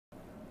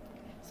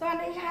สวัส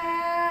ดีค่ะ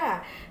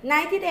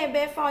Day12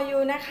 for you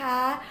นะคะ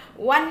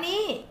วัน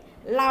นี้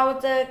เรา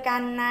เจอกั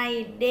นใน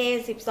Day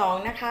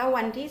 12 นะคะ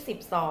วันที่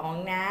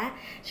 12 นะ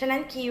ฉะนั้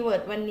นคีย์เวิร์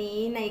ดวันนี้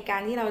ในกา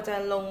รที่เราจะ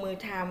ลงมือ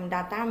ทำ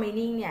Data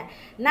Mining เนี่ย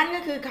นั่นก็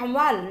คือคำ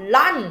ว่า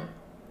run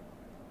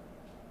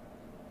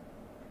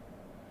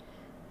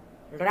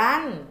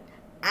run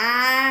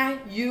R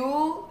U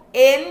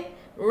N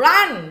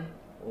run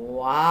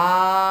ว้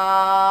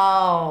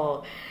าว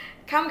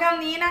ค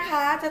ำนี้นะค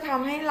ะจะท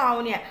ำให้เรา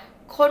เนี่ย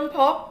ค้นพ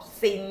บ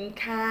สิน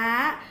ค้า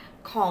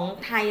ของ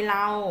ไทยเร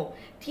า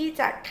ที่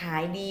จะขา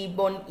ยดี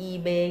บน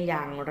eBay อ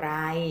ย่างไร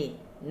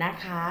นะ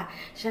คะ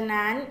ฉะ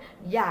นั้น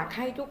อยากใ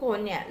ห้ทุกคน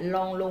เนี่ยล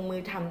องลงมื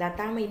อทำ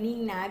Data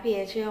Mining นะพี่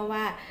เชื่อว่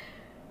า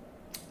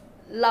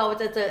เรา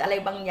จะเจออะไร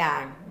บางอย่า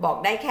งบอก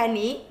ได้แค่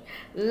นี้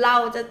เรา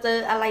จะเจอ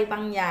อะไรบา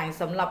งอย่าง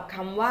สำหรับค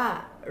ำว่า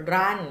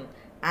run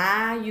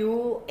R U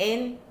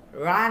N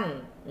run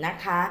นะ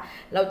คะ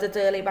เราจะเจ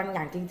ออะไรบางอ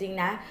ย่างจริง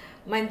ๆนะ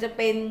มันจะเ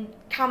ป็น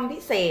คำพิ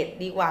เศษ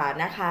ดีกว่า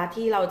นะคะ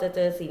ที่เราจะเจ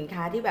อสิน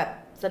ค้าที่แบบ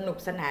สนุก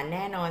สนานแ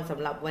น่นอนส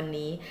ำหรับวัน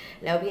นี้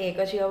แล้วพี่เอ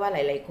ก็เชื่อว่าห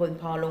ลายๆคน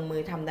พอลงมื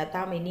อทำ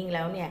Data Mining แ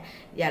ล้วเนี่ย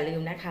อย่าลื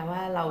มนะคะว่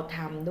าเราท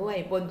ำด้วย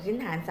บนพื้น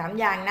ฐาน3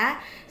อย่างนะ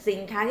สิ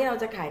นค้าที่เรา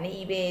จะขายใน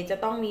eBay จะ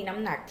ต้องมีน้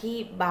ำหนักที่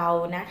เบา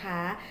นะค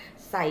ะ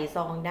ใส่ซ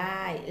องไ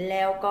ด้แ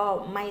ล้วก็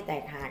ไม่แต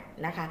กหัก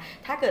นะคะ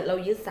ถ้าเกิดเรา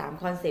ยึด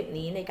3คอนเซปต์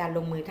นี้ในการล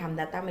งมือทำ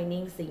Data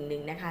Mining สิ่งหนึ่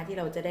งนะคะที่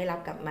เราจะได้รับ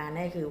กลับมา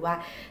นั่นคือว่า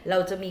เรา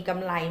จะมีก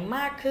ำไรม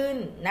ากขึ้น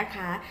นะค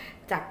ะ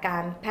จากกา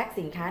รแพ็ค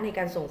สินค้าในก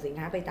ารส่งสิน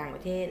ค้าไปต่างป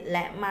ระเทศแล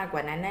ะมากกว่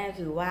านั้นนั่นก็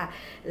คือว่า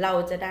เรา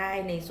จะได้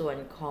ในส่วน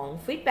ของ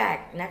ฟีดแบ็ก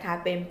นะคะ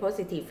เป็น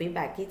positive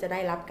feedback ที่จะได้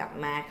รับกลับ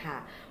มาค่ะ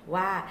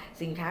ว่า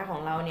สินค้าขอ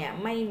งเราเนี่ย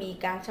ไม่มี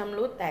การชำ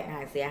รุดแตกหั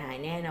กเสียหาย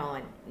แน่นอน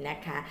นะ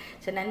คะ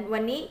ฉะนั้นวั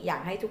นนี้อยา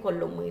กให้ทุกคน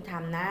ลงมือท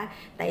ำนะ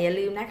แต่อย่า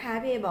ลืมนะคะ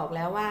พี่บอกแ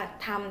ล้วว่า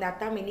ทำ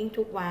Data Mining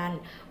ทุกวัน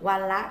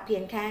ละเพีย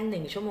งแค่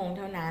1ชั่วโมงเ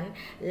ท่านั้น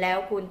แล้ว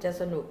คุณจะ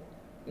สนุก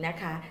นะ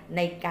คะใ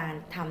นการ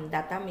ทำ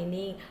Data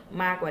Mining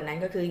มากกว่านั้น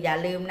ก็คืออย่า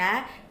ลืมนะ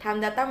ท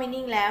ำ Data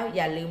Mining แล้วอ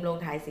ย่าลืมลง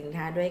ขายสิน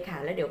ค้าด้วยค่ะ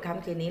แล้วเดี๋ยวค่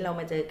ำคืนนี้เรา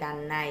มาเจอกัน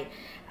ใน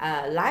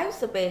ไลฟ์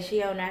สเปเชี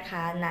ยลนะค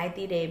ะ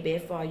90 Day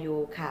Best for you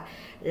ค่ะ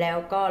แล้ว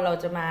ก็เรา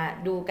จะมา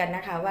ดูกันน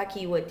ะคะว่า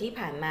คีย์เวิร์ดที่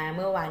ผ่านมาเ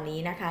มื่อวานนี้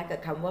นะคะกับ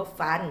คำว่า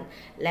Fun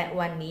และ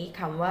วันนี้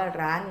คำว่า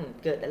Run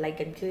เกิดอะไร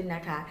กันขึ้นน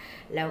ะคะ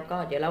แล้วก็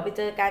เดี๋ยวเราไปเ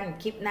จอกัน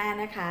คลิปหน้า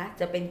นะคะ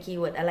จะเป็นคีย์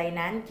เวิร์ดอะไร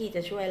นั้นที่จ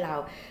ะช่วยเรา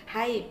ใ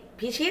ห้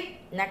พิชิต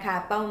นะคะ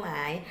เป้าหม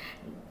าย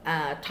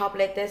Top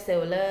Letter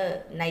Seller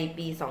ใน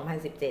ปี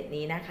 2017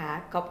 นี้นะคะ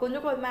ขอบคุณทุ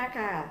กคนมาก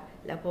ค่ะ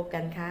แล้วพบกั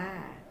นค่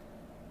ะ